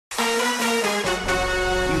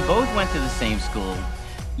both went to the same school,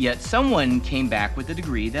 yet someone came back with a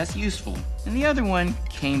degree that's useful, and the other one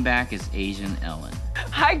came back as Asian Ellen.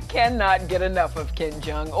 I cannot get enough of Ken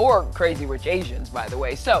Jeong, or Crazy Rich Asians, by the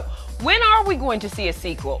way. So, when are we going to see a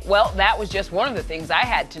sequel? Well, that was just one of the things I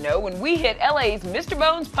had to know when we hit LA's Mr.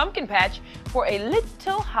 Bones Pumpkin Patch for a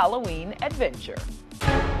little Halloween adventure.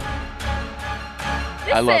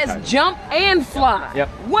 This says jump and fly. Yep.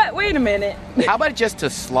 What? Wait a minute. How about just to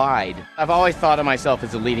slide? I've always thought of myself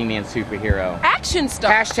as a leading man superhero. Action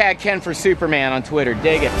star. Hashtag Ken for Superman on Twitter.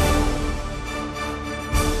 Dig it.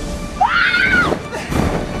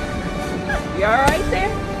 You all right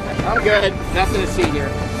there? I'm good. Nothing to see here.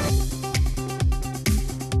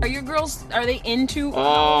 Are your girls, are they into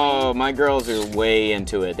Oh, my girls are way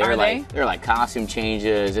into it. Are they? They're like costume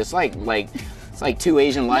changes. It's like two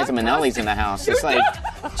Asian Liza Minnellis in the house. It's like,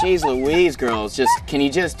 geez Louise, girls, can you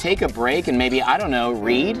just take a break and maybe, I don't know,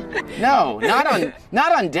 read? No, not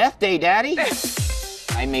on Death Day, Daddy.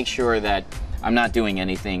 I make sure that I'm not doing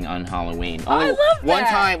anything on Halloween. I love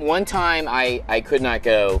that. One time I could not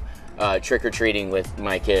go trick-or-treating with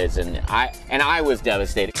my kids, and I was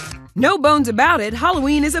devastated. No bones about it,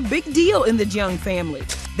 Halloween is a big deal in the Jeong family.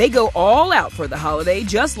 They go all out for the holiday,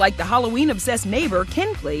 just like the Halloween-obsessed neighbor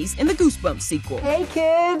Ken plays in the Goosebumps sequel. Hey,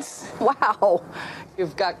 kids. Wow,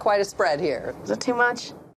 you've got quite a spread here. Is it too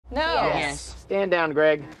much? No. Yes. Stand down,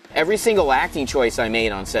 Greg. Every single acting choice I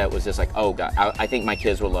made on set was just like, oh, God, I think my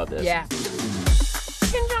kids will love this. Yeah.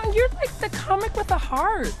 Ken Jeong, you're like the comic with a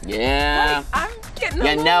heart. Yeah. Like, I'm getting a You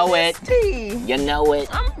little know it. misty. You know it.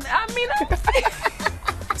 I'm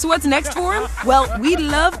So what's next for him? Well, we'd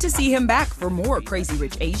love to see him back for more Crazy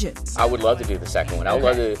Rich Asians. I would love to do the second one. I would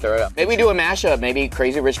love to throw it up. Maybe we do a mashup. Maybe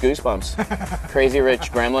Crazy Rich Goosebumps, Crazy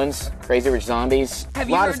Rich Gremlins, Crazy Rich Zombies. Have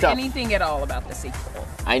you heard anything at all about the sequel?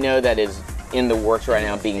 I know that is in the works right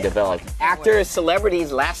now, being developed. Actors,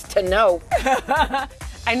 celebrities, last to know.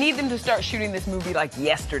 I need them to start shooting this movie like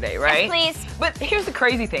yesterday, right? Yes, please. But here's the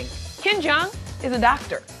crazy thing. Ken Jeong is a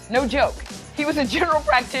doctor. No joke. He was a general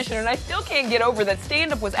practitioner, and I still can't get over that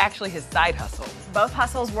stand-up was actually his side hustle. Both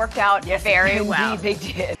hustles worked out very well. Indeed,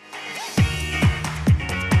 they did.